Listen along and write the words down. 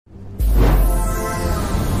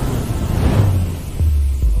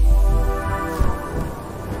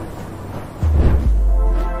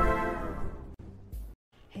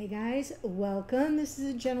guys, welcome. This is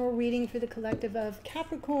a general reading for the collective of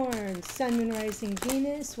Capricorn, Sun, Moon, Rising,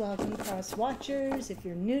 Venus. Welcome, cross watchers. If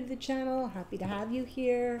you're new to the channel, happy to have you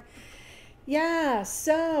here. Yeah,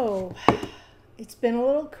 so it's been a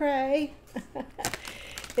little cray.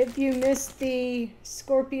 If you missed the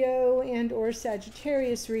Scorpio and or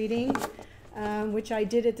Sagittarius reading, which I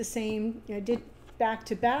did I did back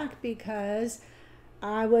to back because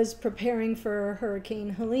I was preparing for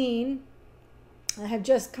Hurricane Helene. I have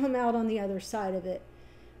just come out on the other side of it,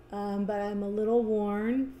 but I'm a little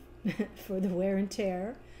worn for the wear and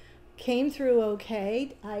tear. Came through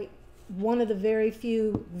okay. One of the very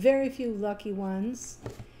few lucky ones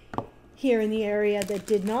here in the area that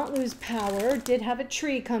did not lose power. Did have a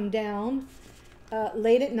tree come down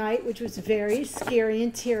late at night, which was very scary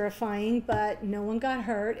and terrifying, but no one got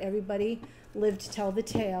hurt. Everybody lived to tell the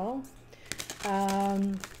tale.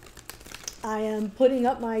 I am putting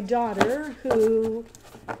up my daughter, who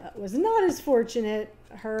was not as fortunate.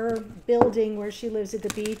 Her building where she lives at the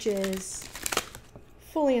beach is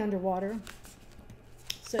fully underwater.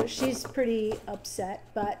 So she's pretty upset,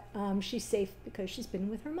 but she's safe because she's been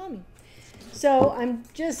with her mommy. So I'm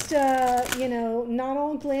just, you know, not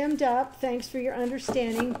all glammed up. Thanks for your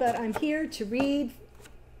understanding, but I'm here to read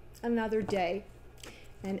another day,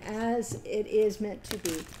 and as it is meant to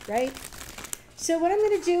be, right? So what I'm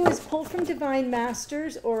going to do is pull from Divine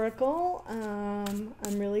Masters Oracle. I'm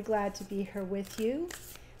really glad to be here with you.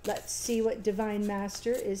 Let's see what Divine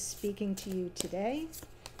Master is speaking to you today.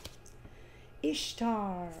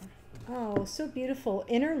 Ishtar. Oh, so beautiful.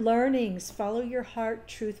 Inner learnings. Follow your heart.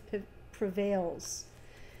 Truth prevails.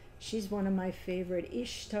 She's one of my favorite.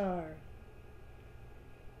 Ishtar.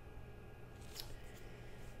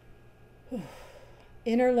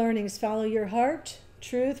 Inner learnings. Follow your heart.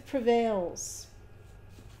 Truth prevails.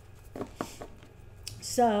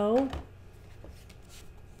 So,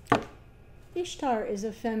 Ishtar is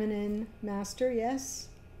a feminine master, yes?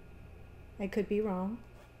 I could be wrong.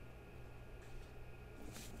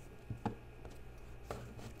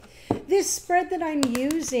 This spread that I'm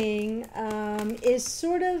using is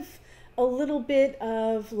sort of a little bit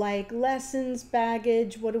of like lessons,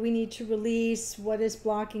 baggage, what do we need to release, what is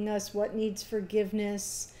blocking us, what needs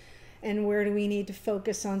forgiveness, and where do we need to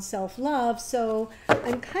focus on self-love. So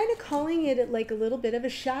I'm kind of calling it like a little bit of a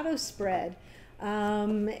shadow spread.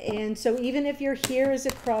 And so even if you're here as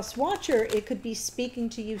a cross watcher, it could be speaking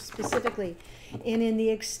to you specifically. And in the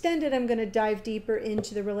extended, I'm going to dive deeper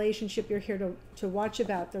into the relationship you're here to watch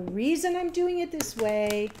about. The reason I'm doing it this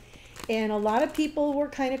way, and a lot of people were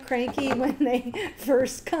kind of cranky when they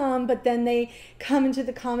first come, but then they come into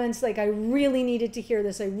the comments like, I really needed to hear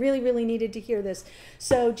this. I really needed to hear this.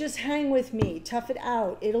 So just hang with me. Tough it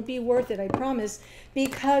out. It'll be worth it, I promise,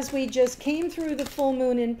 because we just came through the full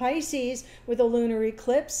moon in Pisces with a lunar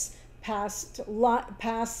eclipse, past life,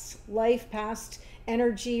 past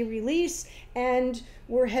energy release, and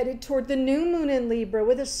we're headed toward the new moon in Libra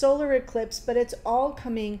with a solar eclipse, but it's all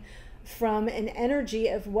coming from an energy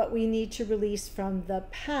of what we need to release from the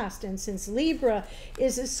past. And since Libra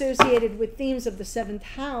is associated with themes of the 7th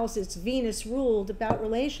house, it's Venus ruled, about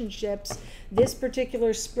relationships, this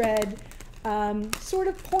particular spread sort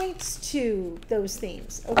of points to those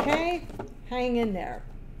themes. Okay, hang in there,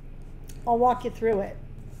 I'll walk you through it.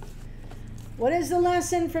 What is the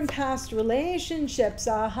lesson from past relationships?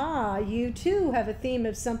 Aha, you too have a theme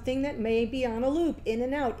of something that may be on a loop, in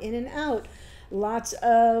and out, in and out. Lots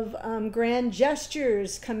of grand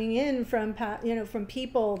gestures coming in from, from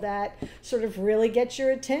people that sort of really get your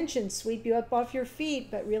attention, sweep you up off your feet,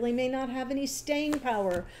 but really may not have any staying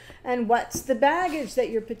power. And what's the baggage that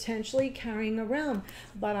you're potentially carrying around?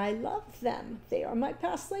 But I love them. They are my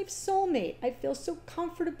past life soulmate. I feel so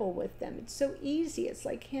comfortable with them. It's so easy. It's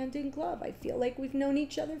like hand in glove. I feel like we've known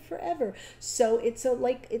each other forever. So it's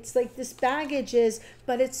like this baggage is,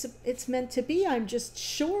 but it's meant to be. I'm just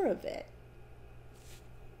sure of it.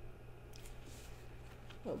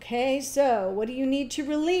 Okay, so what do you need to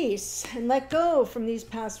release and let go from these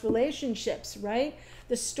past relationships, right?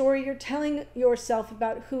 The story you're telling yourself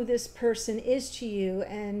about who this person is to you.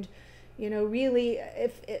 And, you know, really,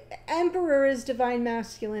 if Emperor is divine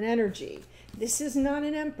masculine energy, this is not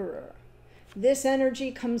an emperor. This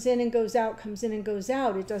energy comes in and goes out, comes in and goes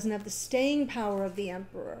out. It doesn't have the staying power of the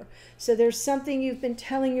emperor. So there's something you've been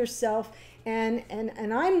telling yourself, and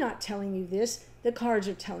I'm not telling you this, the cards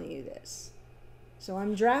are telling you this. So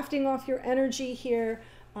I'm drafting off your energy here.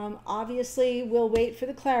 Obviously, we'll wait for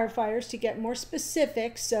the clarifiers to get more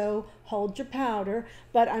specific, so hold your powder.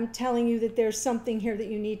 But I'm telling you that there's something here that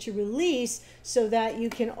you need to release so that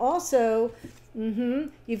you can also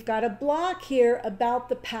You've got a block here about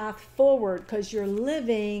the path forward because you're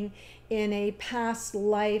living in a past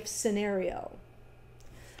life scenario,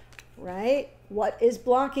 right? What is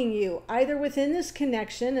blocking you, either within this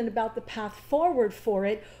connection and about the path forward for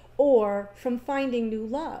it, or from finding new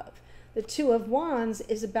love? The Two of Wands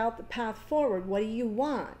is about the path forward. What do you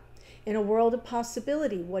want? In a world of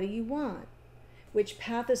possibility, what do you want? Which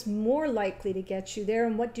path is more likely to get you there,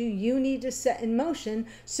 and what do you need to set in motion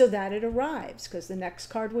so that it arrives? Because the next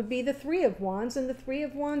card would be the Three of Wands, and the Three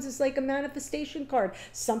of Wands is like a manifestation card.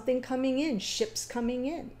 Something coming in, ships coming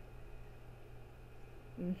in.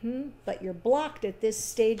 But you're blocked at this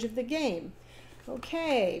stage of the game.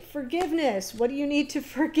 Okay, forgiveness. What do you need to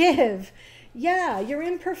forgive? Yeah, your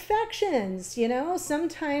imperfections, you know.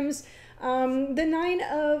 Sometimes the Nine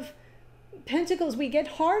of Pentacles, we get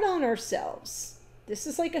hard on ourselves. This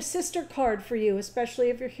is like a sister card for you,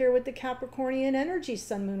 especially if you're here with the Capricornian energy,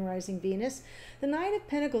 Sun, Moon, Rising, Venus. The Nine of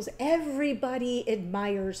Pentacles, everybody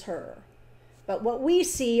admires her. But what we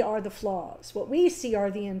see are the flaws. What we see are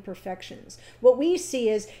the imperfections. What we see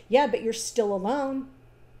is, yeah, but you're still alone.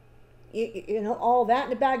 You know, all that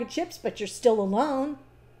in a bag of chips, but you're still alone.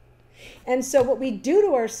 And so what we do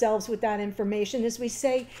to ourselves with that information is we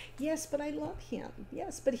say, yes, but I love him.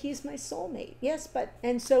 Yes, but he's my soulmate. Yes, but,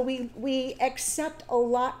 and so we accept a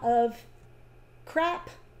lot of crap.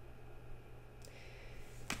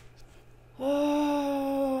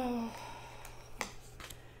 Oh,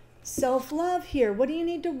 self-love here. What do you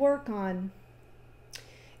need to work on?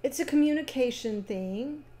 It's a communication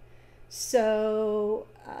thing. So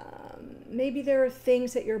maybe there are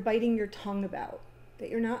things that you're biting your tongue about, that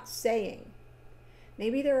you're not saying.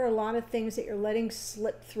 Maybe there are a lot of things that you're letting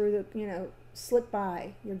slip through the, you know, slip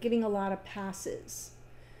by. You're giving a lot of passes.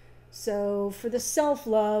 So for the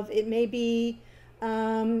self-love, it may be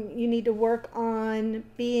you need to work on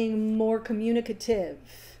being more communicative.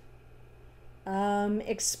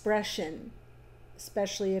 Expression,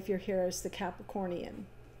 especially if you're here as the Capricornian.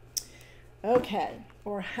 Okay,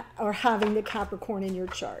 or having the Capricorn in your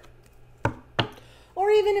chart. Or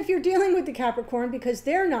even if you're dealing with the Capricorn because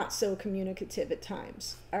they're not so communicative at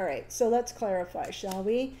times. All right, so let's clarify, shall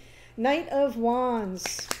we? Knight of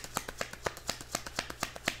Wands.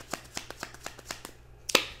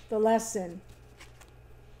 The lesson.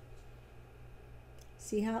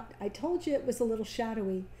 See how I told you it was a little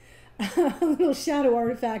shadowy. A little shadow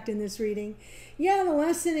artifact in this reading. Yeah, the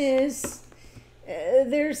lesson is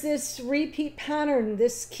there's this repeat pattern.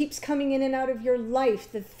 This keeps coming in and out of your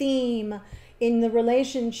life. The theme in the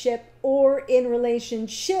relationship or in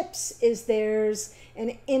relationships is there's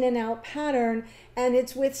an in and out pattern, and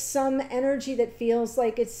it's with some energy that feels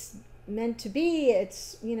like it's meant to be.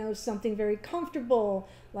 It's, you know, something very comfortable.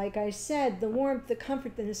 Like I said, the warmth, the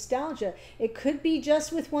comfort, the nostalgia. It could be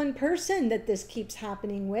just with one person that this keeps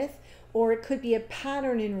happening with, or it could be a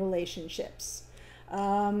pattern in relationships.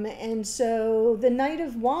 And so the Knight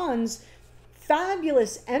of Wands,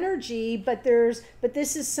 fabulous energy, but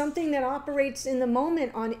this is something that operates in the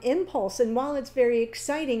moment on impulse. And while it's very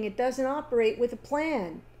exciting, it doesn't operate with a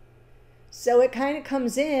plan. So it kind of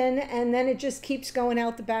comes in and then it just keeps going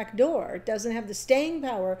out the back door. It doesn't have the staying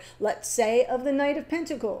power, let's say, of the Knight of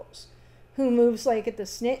Pentacles, who moves like at a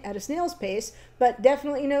snail's pace, but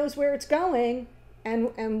definitely knows where it's going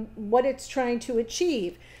and what it's trying to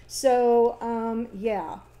achieve. So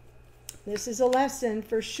yeah, this is a lesson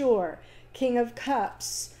for sure. King of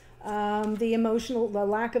Cups, the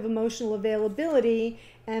lack of emotional availability,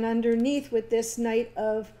 and underneath with this Knight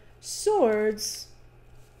of Swords,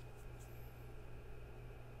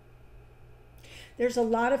 there's a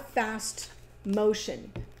lot of fast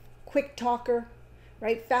motion, quick talker,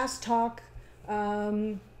 right? Fast talk.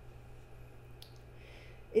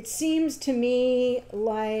 It seems to me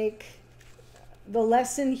like the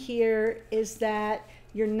lesson here is that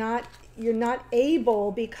you're not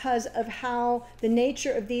able, because of how the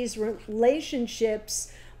nature of these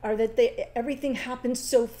relationships are, that everything happens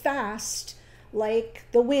so fast, like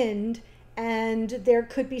the wind, and there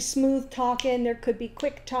could be smooth talking, there could be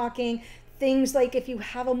quick talking. Things like if you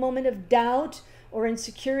have a moment of doubt or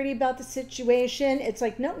insecurity about the situation, it's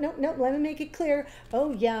like, no, let me make it clear.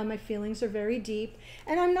 Oh yeah, my feelings are very deep.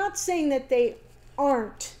 And I'm not saying that they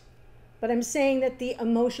aren't, but I'm saying that the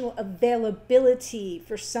emotional availability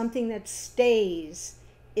for something that stays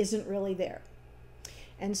isn't really there.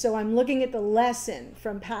 And so I'm looking at the lesson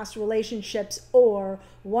from past relationships, or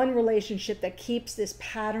one relationship that this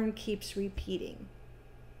pattern keeps repeating.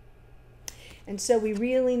 And so we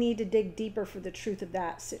really need to dig deeper for the truth of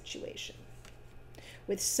that situation.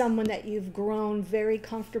 with someone that you've grown very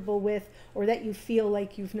comfortable with, or that you feel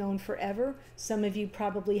like you've known forever. Some of you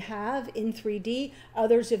probably have in 3D.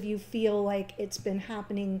 Others of you feel like it's been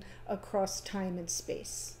happening across time and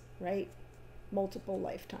space, right? Multiple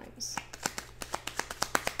lifetimes.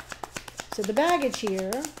 So the baggage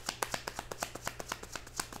here,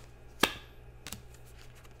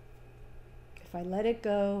 if I let it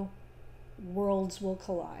go, worlds will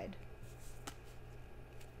collide.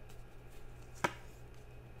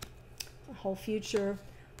 The whole future,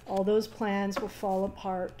 all those plans will fall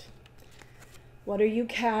apart. What are you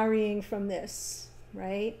carrying from this,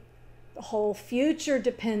 right? The whole future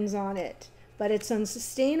depends on it, but it's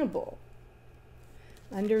unsustainable.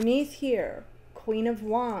 Underneath here, Queen of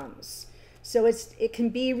Wands. So it can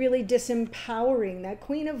be really disempowering. That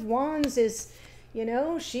Queen of Wands is, you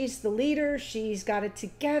know, she's the leader. She's got it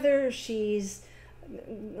together. She's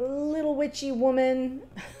a little witchy woman.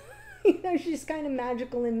 You know, she's kind of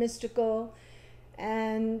magical and mystical.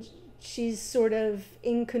 And she's sort of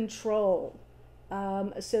in control,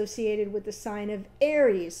 associated with the sign of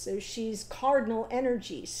Aries. So she's cardinal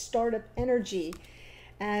energy, startup energy,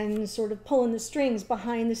 and sort of pulling the strings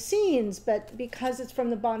behind the scenes. But because it's from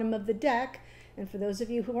the bottom of the deck, and for those of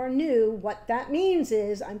you who are new, what that means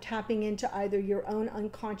is I'm tapping into either your own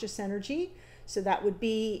unconscious energy, so that would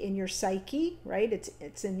be in your psyche, right?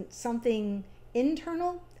 It's in something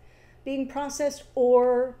internal being processed,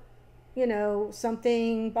 or, you know,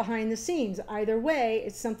 something behind the scenes. Either way,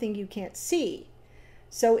 it's something you can't see.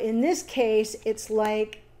 So in this case, it's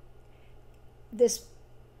like this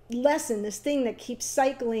lesson, this thing that keeps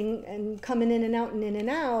cycling and coming in and out and in and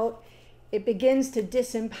out, it begins to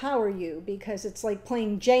disempower you, because it's like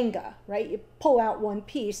playing Jenga, right? You pull out one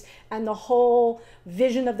piece and the whole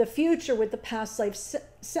vision of the future with the past life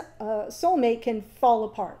soulmate can fall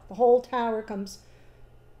apart. The whole tower comes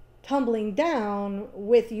tumbling down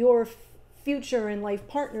with your future and life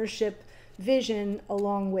partnership vision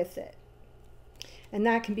along with it. And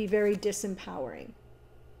that can be very disempowering.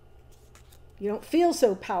 You don't feel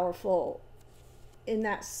so powerful in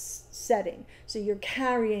that setting. So you're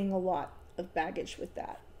carrying a lot of baggage with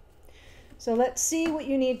that. So let's see what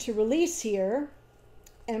you need to release here,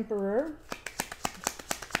 Emperor.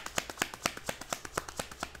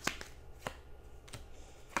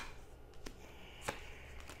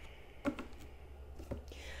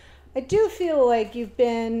 I do feel like you've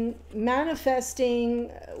been manifesting.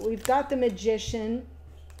 We've got the Magician.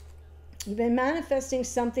 You've been manifesting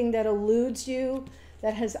something that eludes you,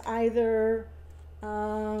 that has either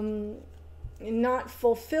not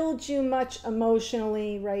fulfilled you much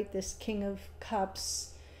emotionally, right? This King of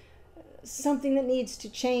Cups. Something that needs to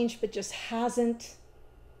change but just hasn't.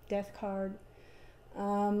 Death card.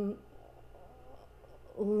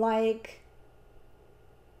 Like,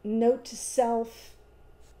 note to self.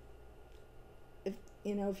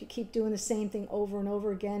 If you keep doing the same thing over and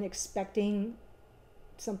over again, expecting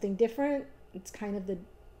something different, it's kind of the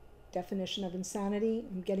definition of insanity.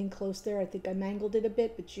 I'm getting close there. I think I mangled it a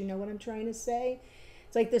bit, but you know what I'm trying to say.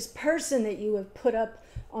 It's like this person that you have put up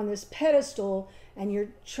on this pedestal, and you're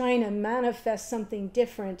trying to manifest something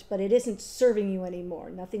different, but it isn't serving you anymore.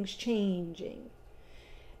 Nothing's changing.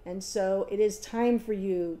 And so it is time for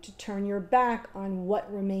you to turn your back on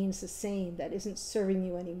what remains the same, that isn't serving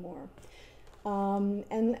you anymore.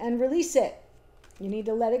 And release it. You need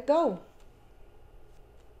to let it go.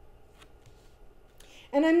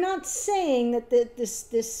 And I'm not saying that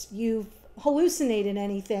this you've hallucinated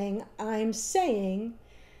anything. I'm saying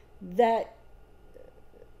that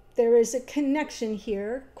there is a connection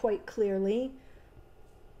here quite clearly,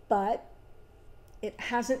 but it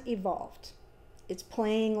hasn't evolved. It's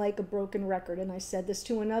playing like a broken record. And I said this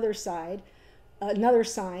to another sign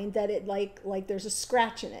that it like there's a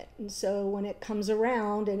scratch in it. And so when it comes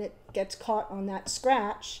around and it gets caught on that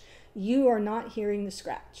scratch, you are not hearing the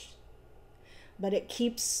scratch. But it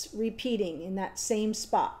keeps repeating in that same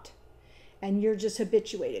spot, and you're just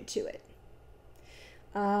habituated to it.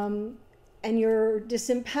 And you're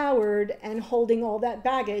disempowered and holding all that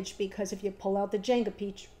baggage, because if you pull out the Jenga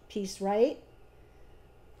piece, right,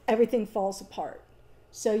 everything falls apart.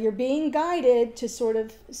 So you're being guided to sort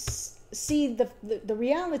of see the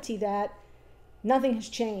reality that nothing has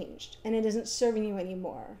changed and it isn't serving you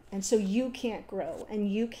anymore. And so you can't grow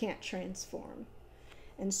and you can't transform.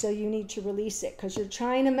 And so you need to release it, because you're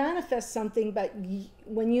trying to manifest something, but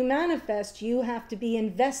when you manifest, you have to be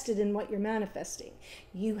invested in what you're manifesting.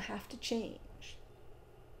 You have to change.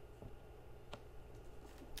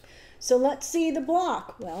 So let's see the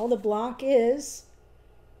block. Well, the block is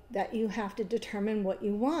that you have to determine what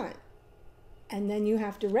you want. And then you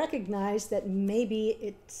have to recognize that maybe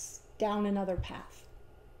it's down another path.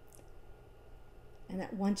 And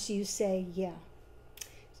that once you say, yeah,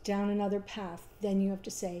 it's down another path, then you have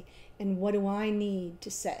to say, and what do I need to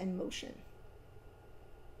set in motion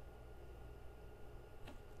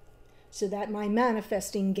so that my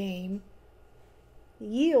manifesting game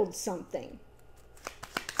yields something?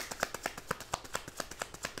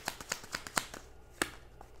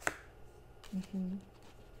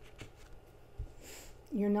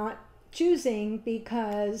 You're not choosing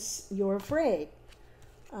because you're afraid.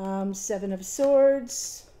 Seven of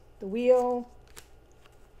Swords, the Wheel.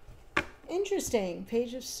 Interesting.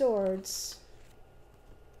 Page of Swords.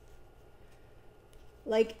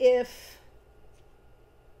 Like if,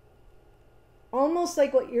 almost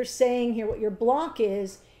like what you're saying here, what your block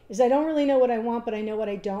is I don't really know what I want, but I know what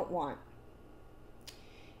I don't want.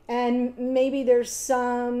 And maybe there's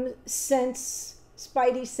some sense,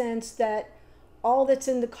 spidey sense, that all that's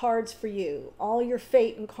in the cards for you, all your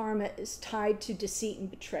fate and karma is tied to deceit and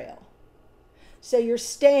betrayal. So you're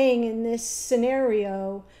staying in this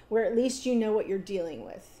scenario where at least you know what you're dealing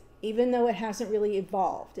with, even though it hasn't really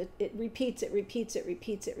evolved. It repeats, it repeats, it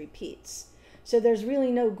repeats, it repeats. So there's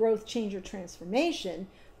really no growth, change, or transformation,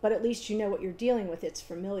 but at least you know what you're dealing with. It's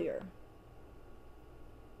familiar.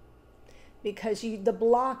 Because the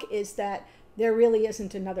block is that there really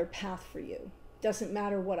isn't another path for you. Doesn't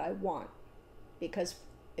matter what I want. Because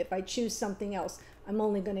if I choose something else, I'm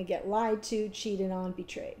only going to get lied to, cheated on,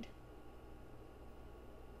 betrayed.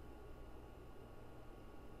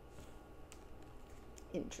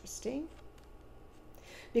 Interesting.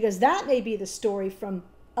 Because that may be the story from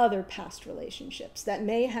other past relationships that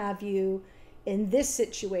may have you in this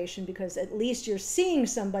situation, because at least you're seeing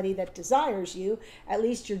somebody that desires you. At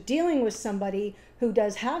least you're dealing with somebody who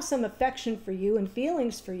does have some affection for you and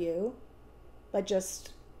feelings for you, but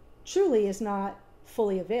just truly is not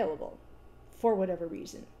fully available for whatever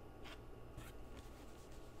reason.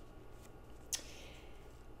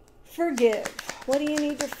 Forgive. What do you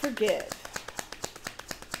need to forgive?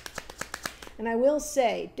 And I will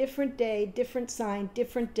say, different day, different sign,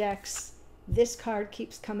 different decks, this card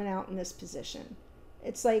keeps coming out in this position.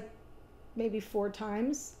 It's like maybe 4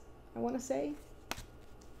 times, I want to say.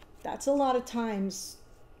 That's a lot of times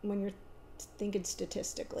when you're thinking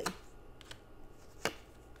statistically.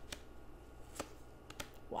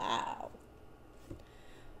 Wow.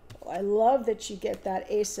 Well, I love that you get that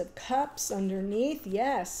Ace of Cups underneath.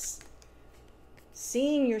 Yes.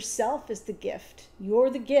 Seeing yourself as the gift. You're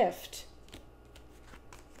the gift.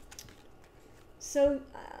 So,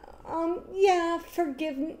 yeah,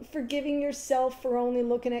 forgiving yourself for only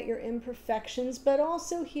looking at your imperfections, but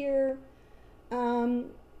also here,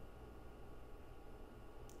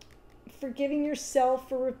 forgiving yourself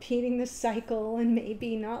for repeating the cycle and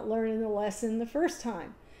maybe not learning the lesson the first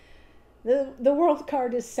time. The World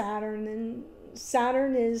card is Saturn, and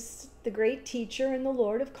Saturn is the great teacher and the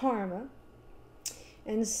Lord of karma.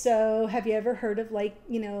 And so have you ever heard of, like,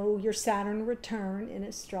 you know, your Saturn return in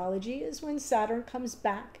astrology is when Saturn comes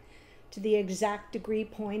back to the exact degree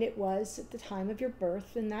point it was at the time of your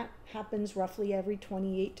birth, and that happens roughly every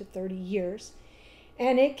 28 to 30 years.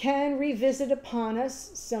 And it can revisit upon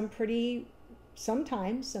us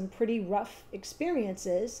sometimes some pretty rough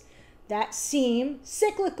experiences that seem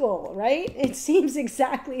cyclical, right? It seems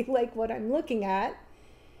exactly like what I'm looking at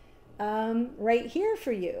right here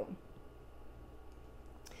for you.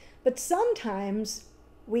 But sometimes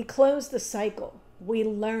we close the cycle, we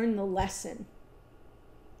learn the lesson,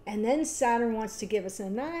 and then Saturn wants to give us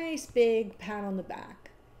a nice big pat on the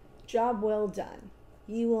back. Job well done.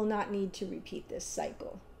 You will not need to repeat this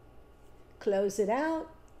cycle. Close it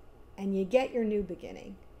out, and you get your new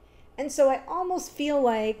beginning. And so I almost feel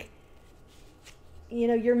like, you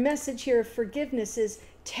know, your message here of forgiveness is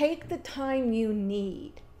take the time you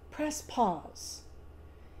need. Press pause.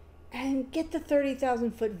 And get the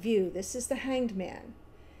 30,000-foot view. This is the Hanged Man.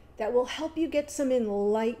 That will help you get some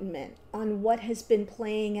enlightenment on what has been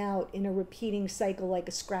playing out in a repeating cycle like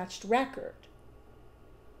a scratched record.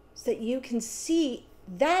 So that you can see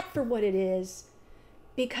that for what it is,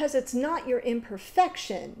 because it's not your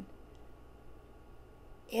imperfection.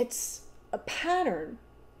 It's a pattern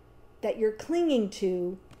that you're clinging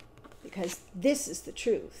to because this is the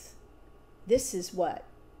truth. This is what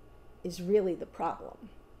is really the problem.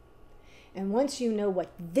 And once you know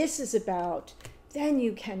what this is about, then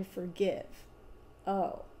you can forgive.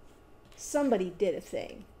 Oh, somebody did a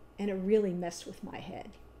thing, and it really messed with my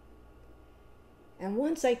head. And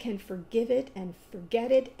once I can forgive it and forget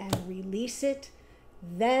it and release it,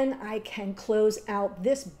 then I can close out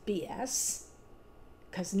this BS.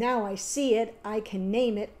 Because now I see it, I can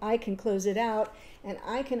name it, I can close it out, and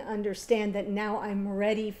I can understand that now I'm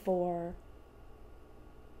ready for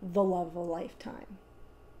the love of a lifetime,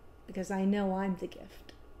 because I know I'm the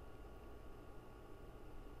gift.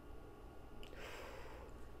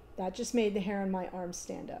 That just made the hair on my arm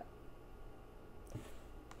stand up.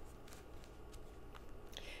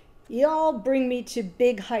 Y'all bring me to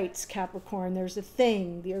big heights, Capricorn. There's a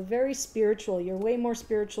thing. You're very spiritual. You're way more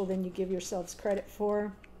spiritual than you give yourselves credit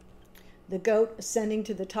for. The goat ascending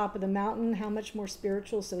to the top of the mountain. How much more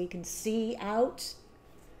spiritual, so he can see out,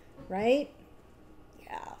 right?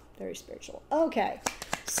 Yeah, very spiritual. Okay.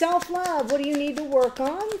 Self-love. What do you need to work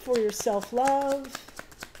on for your self-love?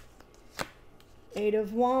 Eight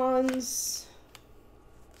of Wands.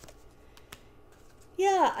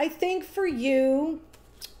 Yeah, I think for you,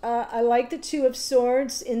 I like the Two of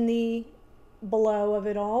Swords in the below of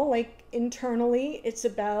it all. Like internally, it's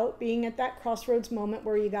about being at that crossroads moment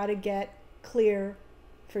where you got to get clear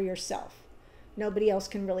for yourself. Nobody else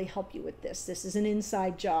can really help you with this. This is an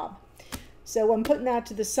inside job. So I'm putting that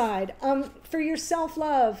to the side. For your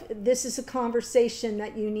self-love, this is a conversation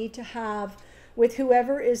that you need to have with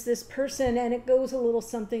whoever is this person, and it goes a little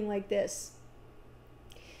something like this.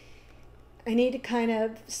 I need to kind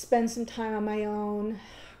of spend some time on my own.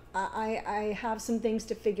 I have some things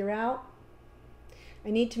to figure out. I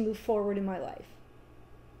need to move forward in my life.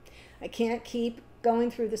 I can't keep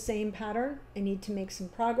going through the same pattern. I need to make some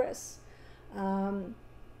progress.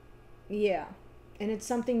 Yeah, and it's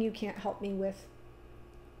something you can't help me with.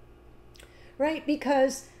 Right?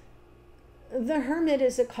 Because the Hermit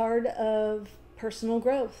is a card of personal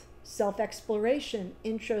growth, self-exploration,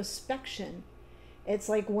 introspection. It's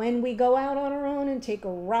like when we go out on our own and take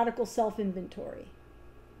a radical self-inventory.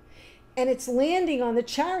 And it's landing on the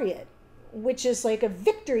Chariot, which is like a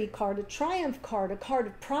victory card, a triumph card, a card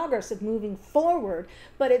of progress, of moving forward.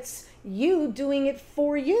 But it's you doing it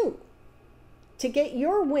for you to get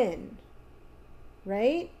your win,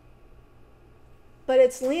 right? But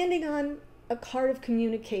it's landing on a card of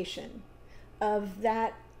communication, of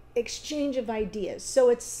that exchange of ideas. So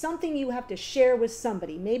it's something you have to share with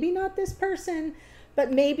somebody. Maybe not this person,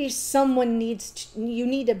 but maybe someone needs to, you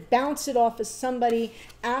need to bounce it off of somebody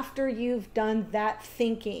after you've done that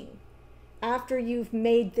thinking, after you've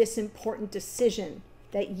made this important decision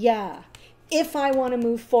that, yeah, if I want to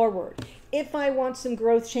move forward, if I want some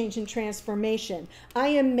growth, change, and transformation, I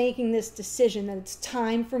am making this decision that it's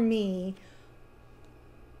time for me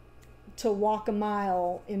to walk a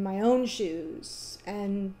mile in my own shoes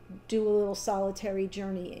and do a little solitary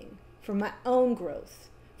journeying for my own growth,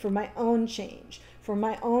 for my own change, for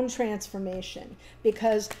my own transformation,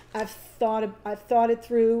 because I've thought it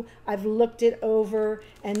through, I've looked it over,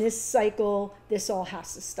 and this cycle, this all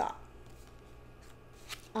has to stop.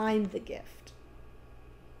 I'm the gift.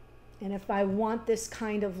 And if I want this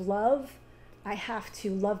kind of love, I have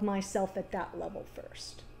to love myself at that level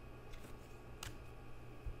first.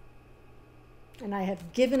 And I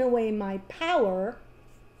have given away my power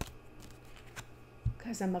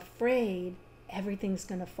because I'm afraid everything's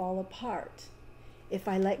going to fall apart if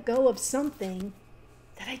I let go of something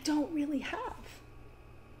that I don't really have.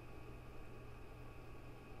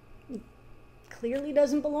 It clearly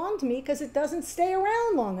doesn't belong to me because it doesn't stay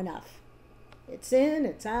around long enough. It's in,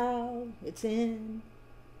 it's out, it's in,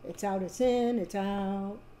 it's out, it's in, it's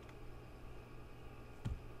out.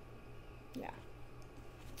 Yeah.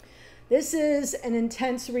 This is an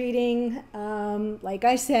intense reading. Like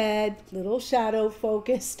I said, little shadow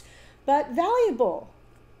focused, but valuable.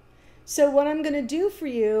 So what I'm going to do for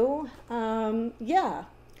you, yeah,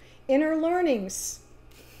 inner learnings.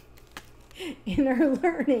 Inner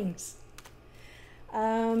learnings.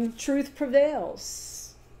 Truth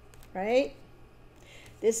prevails, right?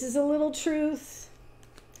 This is a little truth.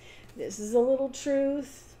 This is a little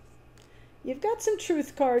truth. You've got some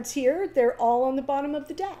truth cards here. They're all on the bottom of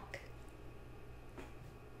the deck,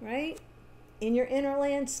 right? In your inner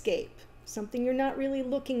landscape, something you're not really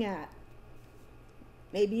looking at.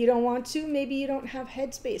 Maybe you don't want to, maybe you don't have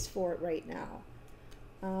headspace for it right now.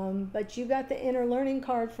 But you got the inner learning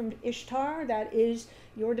card from Ishtar. That is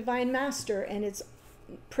your divine master, and it's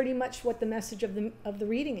pretty much what the message of the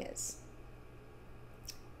reading is.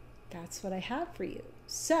 That's what I have for you.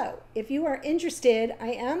 So if you are interested,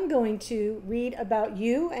 I am going to read about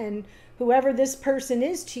you and whoever this person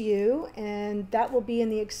is to you, and that will be in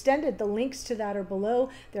the extended. The links to that are below.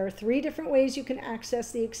 There are 3 different ways you can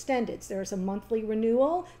access the extendeds. There's a monthly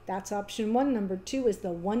renewal. That's option 1. Number 2 is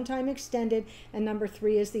the one-time extended, and number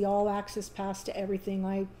 3 is the all-access pass to everything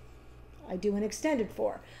I do an extended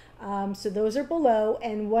for. So those are below,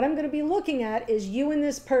 and what I'm going to be looking at is you and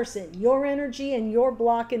this person, your energy and your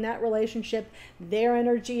block in that relationship, their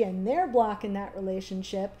energy and their block in that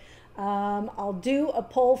relationship. I'll do a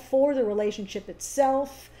poll for the relationship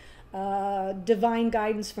itself, divine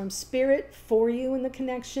guidance from spirit for you in the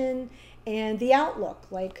connection, and the outlook,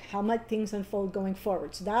 like how might things unfold going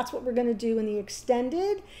forward. So that's what we're going to do in the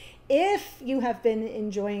extended. If you have been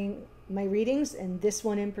enjoying my readings, and this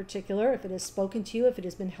one in particular, if it has spoken to you, if it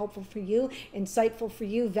has been helpful for you, insightful for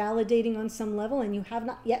you, validating on some level, and you have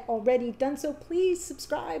not yet already done so, please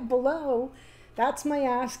subscribe below. That's my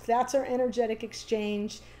ask. That's our energetic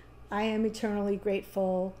exchange. I am eternally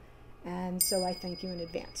grateful, and so I thank you in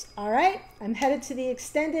advance. All right, I'm headed to the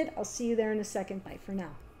extended. I'll see you there in a second. Bye for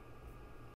now.